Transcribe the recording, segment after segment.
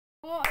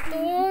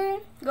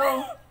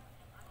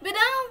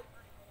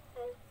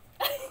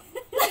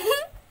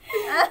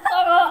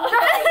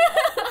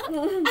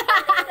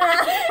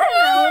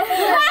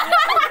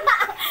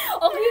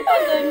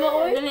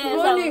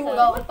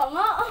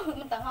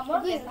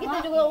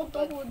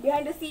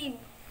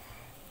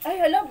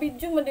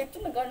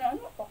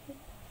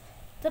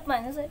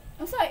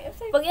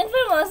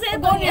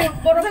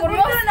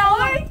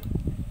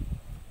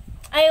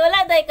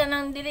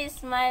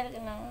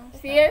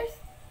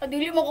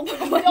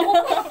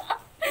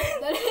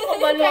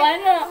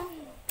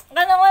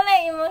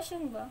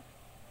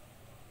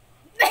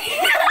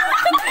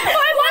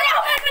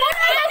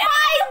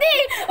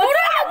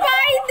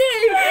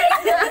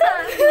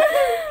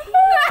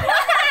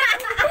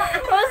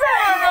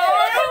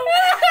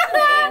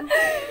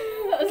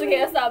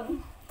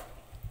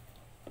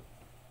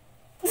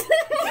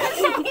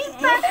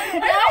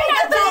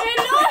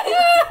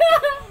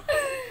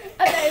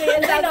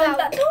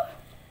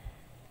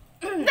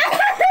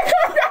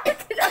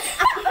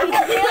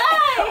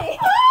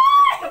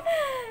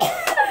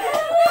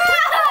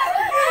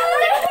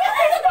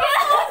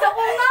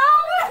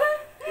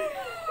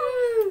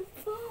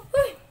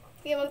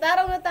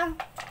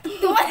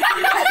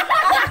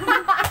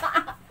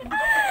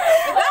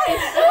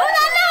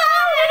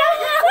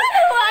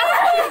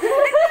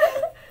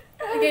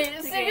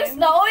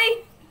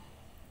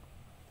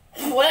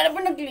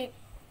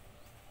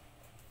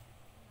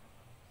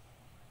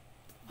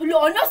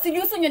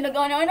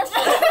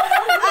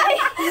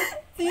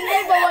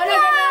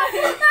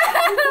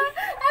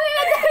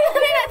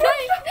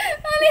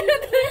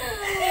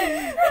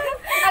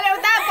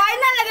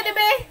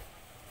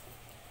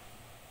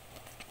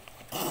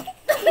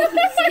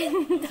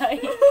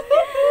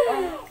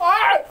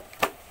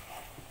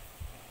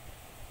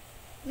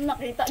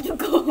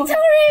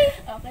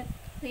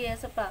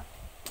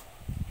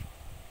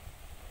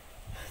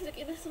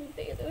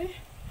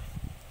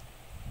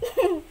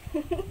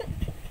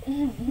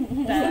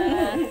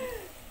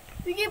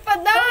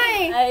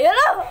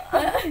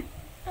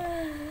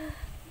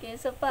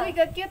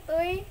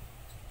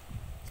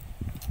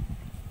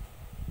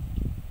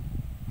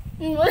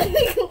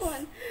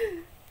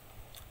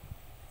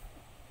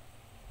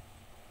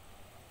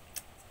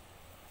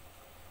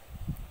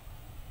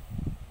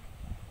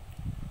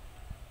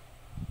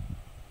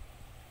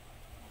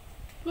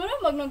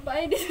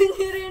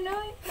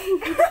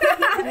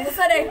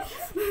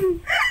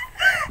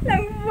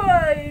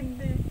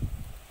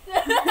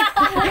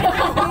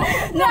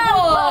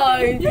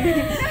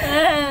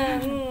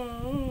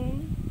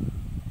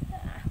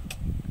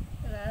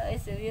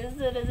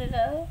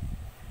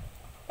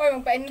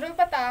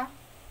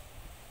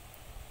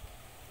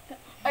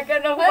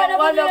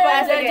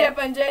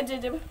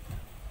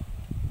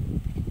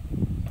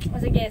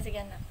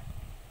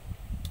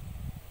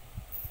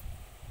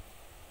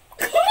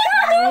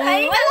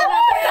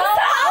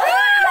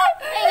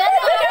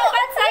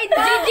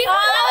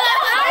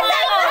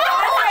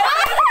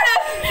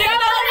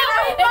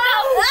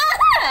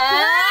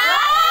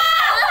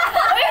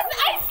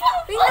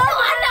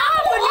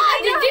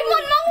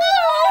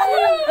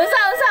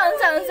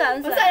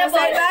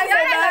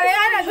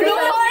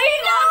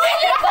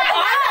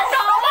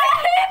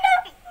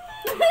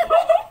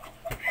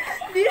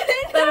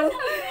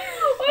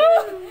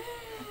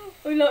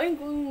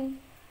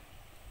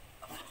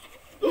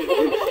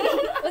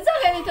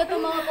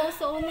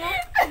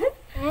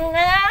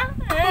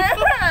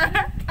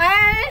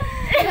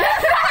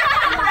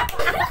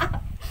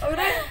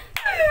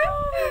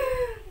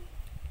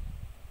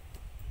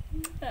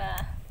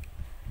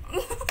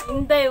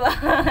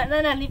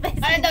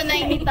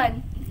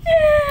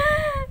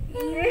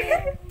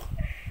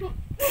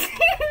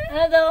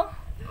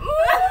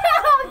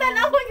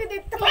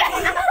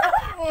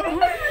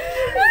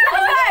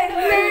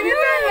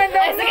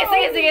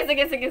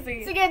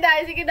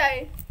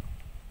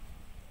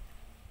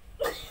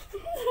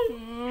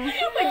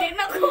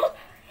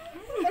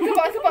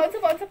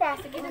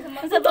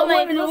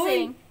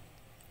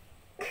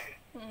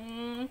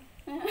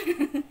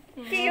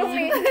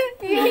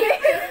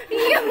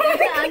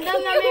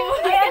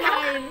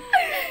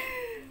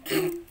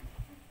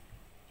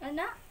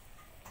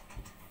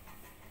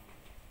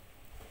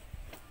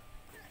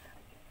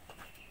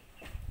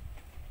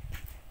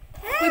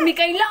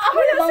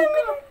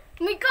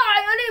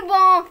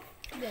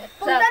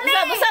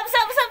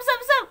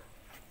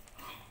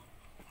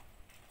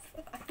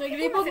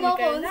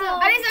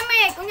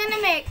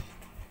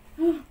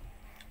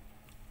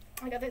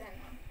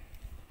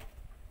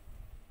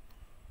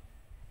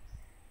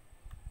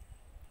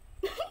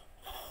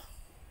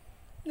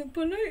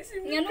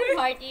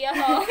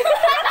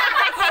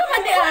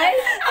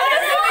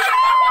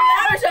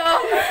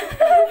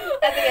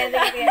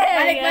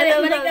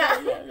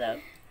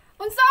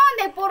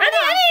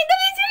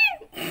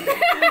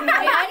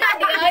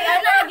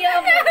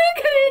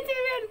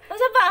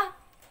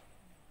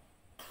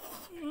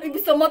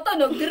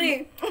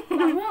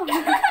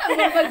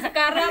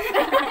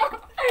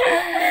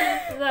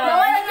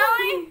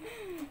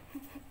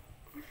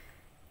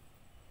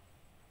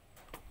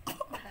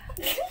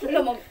Wala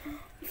mag...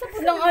 Isa po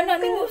lang anak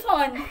ni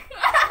Musan.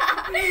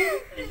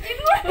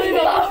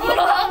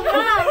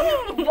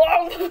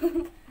 Bang!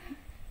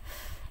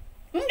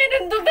 Hindi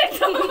nagdutay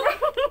sa mga.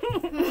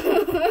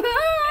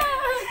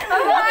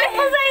 Ay,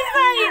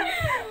 masay-say!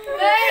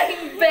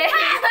 Be!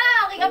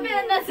 Okay kami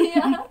na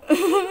siya.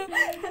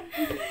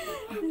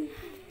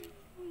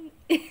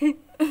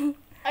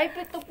 Ay,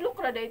 pituplok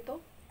ra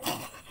dito.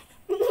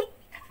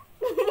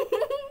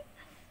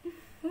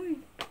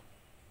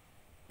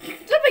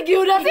 Sabi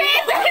gyud si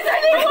sa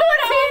likod.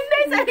 Hindi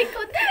sa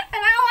likod.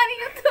 Anawa ni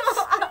to.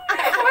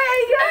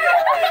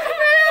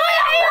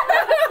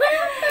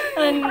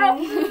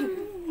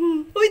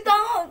 Uy,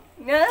 tango.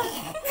 Nga?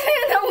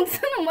 Sino na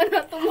unsa naman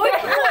na to mo?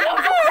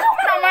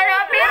 Naman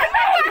natin.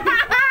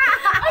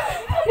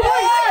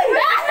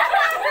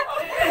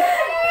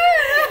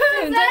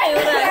 Unsa kayo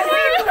ra?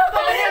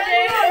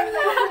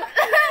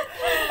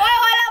 Ay,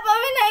 wala pa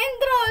mi na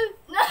intro.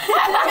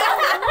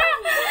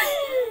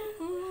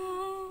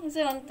 Unsa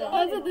man to?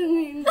 Ano to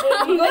yung intro?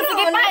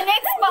 Sige pa,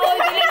 next pa. Uy,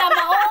 dili na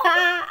mao.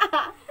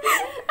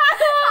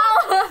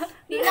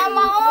 Di na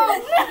mao.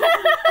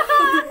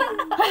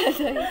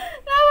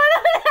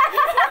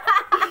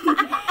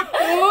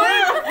 Uy,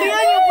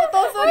 tingnan niyo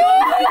po to.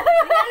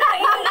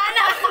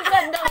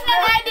 Ano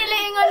nga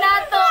dilingon na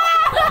to?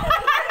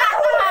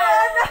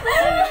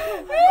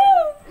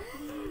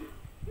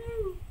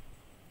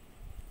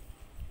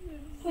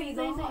 Uy,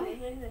 say.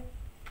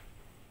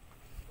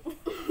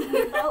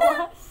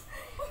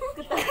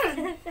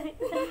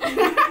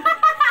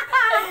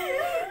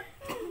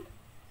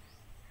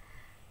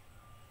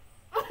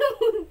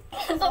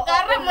 So,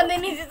 karang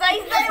manini si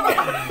Say-Say.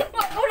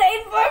 Wag ko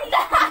na-inform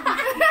na.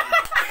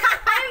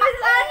 Ay,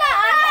 Miss Ana.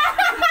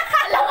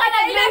 Alam ka,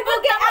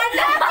 naglibog ka,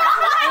 Ana.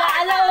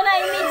 Alaw na,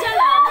 imidya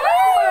lang.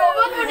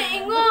 Wag mo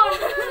na-ingon.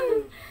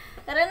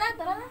 Tara na.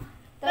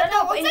 Tara na,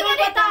 Unsa nga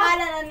dito?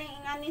 Pangalan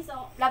na ni so.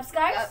 Love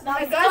scars?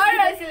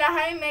 Nag-score sila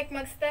hi, make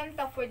mag-stem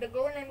top for the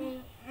goal na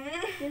ni...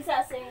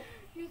 Kinsa say?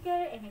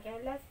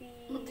 Michaela si...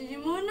 Hindi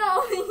mo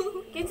na.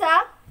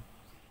 Kinsa?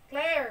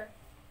 Claire.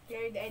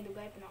 Claire, ay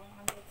dugay pa na akong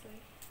nakaget.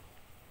 Sorry.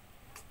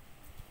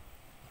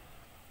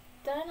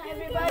 Tara na,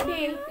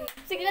 everybody.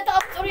 Sige na,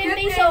 tapos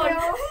orientation.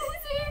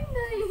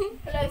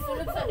 Wala,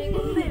 isulod sa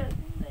likod na yun.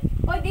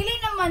 Oy, dili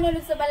na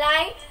manulod sa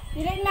balay.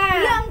 Dili na.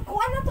 Yang, kung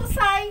ano to,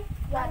 Sai?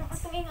 Ang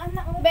atong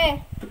anak mo. Be.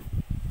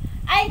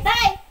 Ay,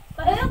 tay!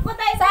 Pagayok ko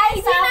tayo sa Tay,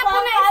 sino po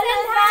na pang-follow,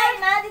 isend, tay,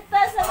 na dito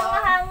sa mga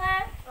hanga.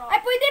 Ay,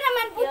 pwede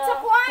naman put sa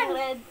Yeah, kuan.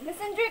 red.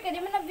 Messenger ka,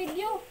 di man na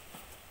video.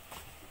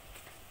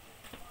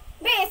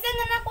 Be, send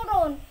na na ko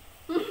ron.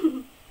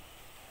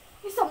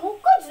 Isa mo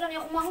ka, dyan na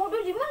niya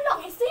kumahudol. Di man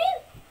lang, isin.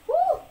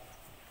 Woo!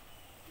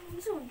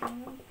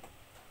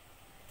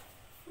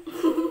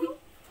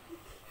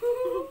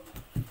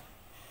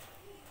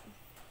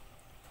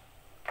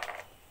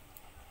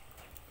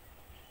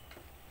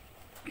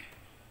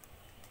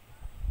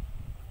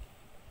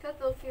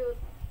 Kato cute.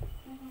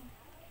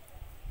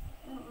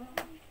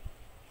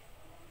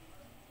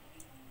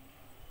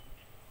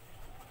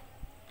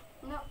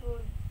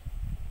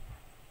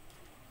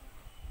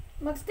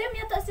 Mag-stem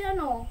yata si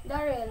ano,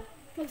 Daryl.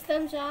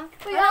 Mag-stem siya?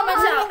 Kuya, Ano man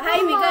siya? ano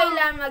Hi, ba?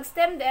 Mikaela,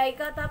 mag-stem de ay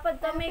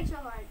katapad kami.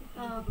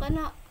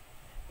 Kana.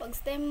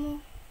 Pag-stem mo.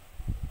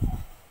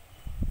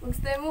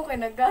 Mag-stem mo kay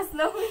nag-gas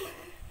na.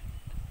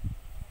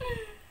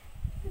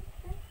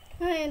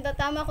 Ay, ang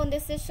tatama kong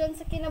decision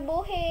sa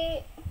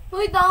kinabuhi.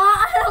 Uy,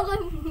 tanga ka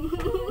lang.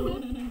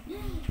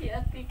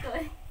 Ati ko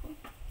eh.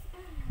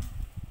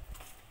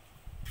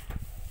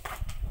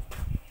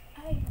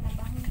 Ay,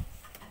 nabangin.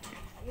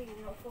 Ay,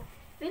 loko.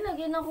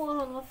 Pinagin ako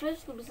ron,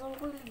 ma-fresh ko, bisang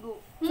ko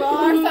ligo.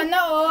 Char, sana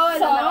all.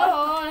 Sana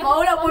all.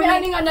 Maula po na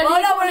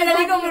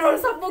naligo pero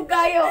sabog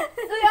kayo.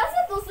 Uy, asa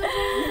to?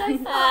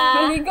 Sudlay-say.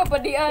 Ah, pa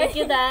di ay.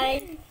 thank you,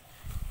 day.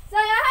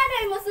 Sayahan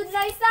ay mo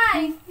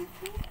sudlay-say.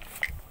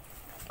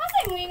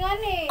 Kasay mo yung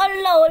ani.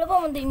 Ala, wala pa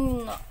man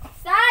din na.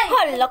 Say!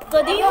 Halak ka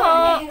di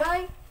ha.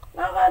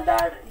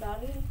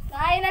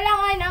 Say na lang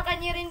ay,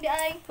 nakanyi rin di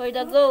ay. For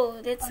the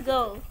go, let's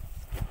go.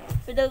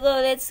 For the go,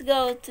 let's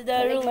go to the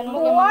room.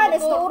 Buwan,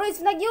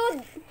 storage na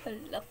yun.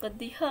 Halak ka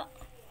di ha.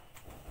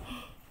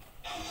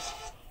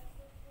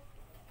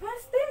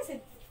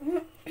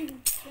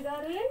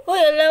 Uy,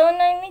 alaw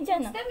na yung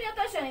dyan ah. Stem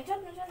yata siya, ni chat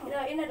na siya.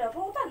 No? Ina daw,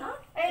 putan ah.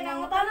 Ay,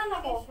 nangutanan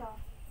ako.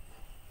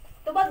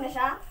 Tubag na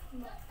siya?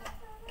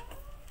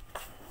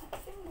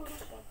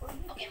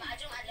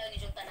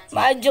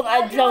 Maadjong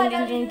adlaw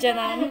din yung dyan.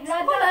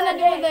 Wala na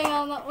di ba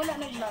nga, wala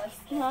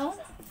nag-blast. Ha?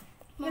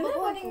 Ano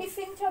ba ning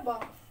misin siya ba?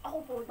 Ako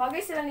po.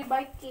 Bagay sila ni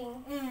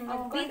Viking.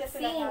 Ang Beat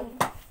scene.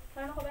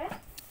 Ano ko ba?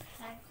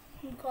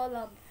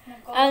 Collab.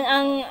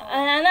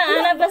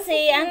 Ana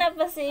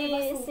pa si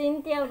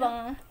Cynthia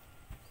ba?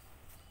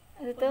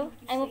 Ano to?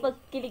 Ay mo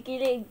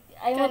pagkilig-kilig.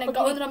 Ay mo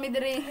Nagkaon rami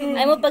diri.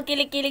 Ay mo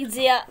pagkilig-kilig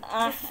Zia.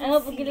 Ay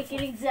mo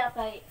pagkilig-kilig Zia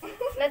kay.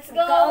 Let's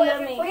go. Kaon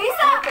rami. Uy,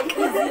 isa!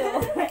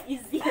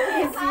 Easy.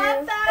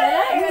 Ata!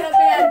 Ay, wala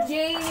pa yan.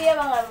 Jamie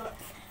mga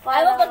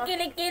Ay mo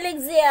pagkilig-kilig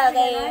siya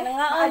kay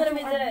nangaon ra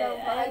mi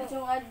dire.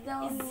 Adjong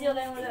adlaw. Isyo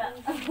kay mo dira.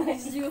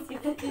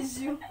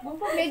 Issue.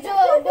 Medyo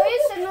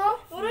boys ano?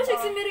 Puro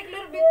siya si Mary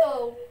Claire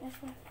bitaw.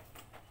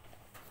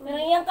 Pero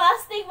iyang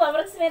casting ba,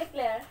 bro, si Mary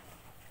Claire?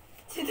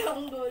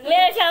 Sidang dulo.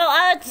 Claire, shout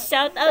out!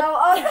 Shout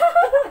out!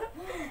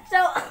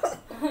 Shout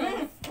out.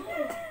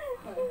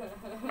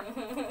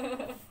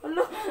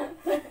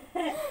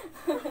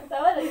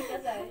 Tawa lagi ka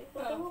sa'yo.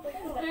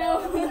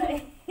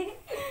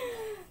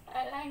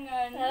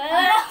 Alangan.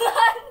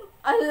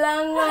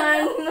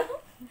 Alangan.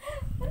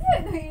 Ano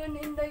ito yung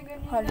inday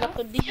ganina? Hala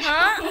ko di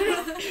ha?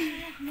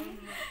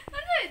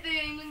 Ano ito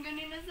yung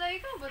ganina sa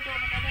ikaw? Ba't ako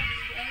nakadabig?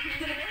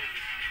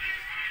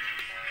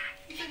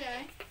 Ito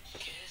guys.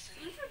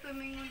 Ano sa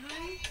tumingon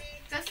doon?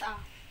 Kas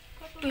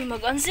Uy,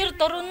 mag-answer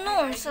taron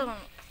nun. So,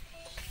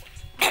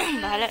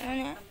 bahala na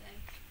niya.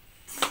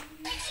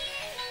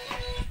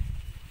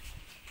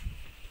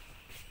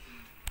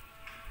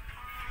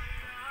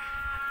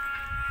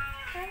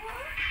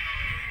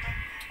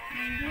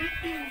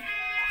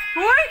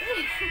 Hoy!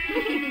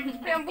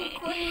 Ay, ang bukod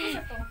ko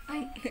siya to.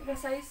 Ay,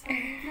 size.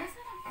 Nasa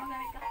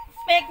Amerika?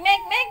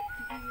 Mek!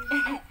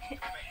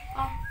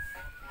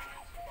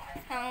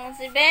 Ang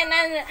si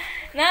Benan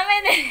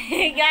namin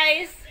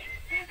guys.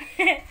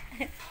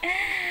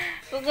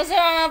 Kung gusto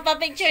mo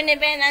mapapicture ni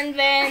Ben and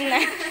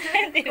Ben.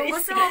 Kung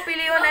gusto mo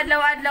piliyon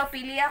adlaw-adlaw,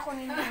 pili ako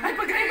ninyo. Ay,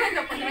 pag-riban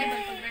na. Pag-riban.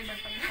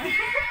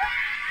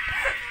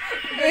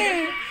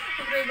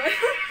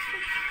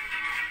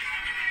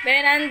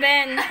 Ben and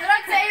Ben.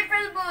 Turag sa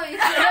April boys.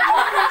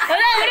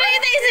 Wala,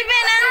 kita si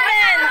Ben and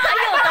Ben.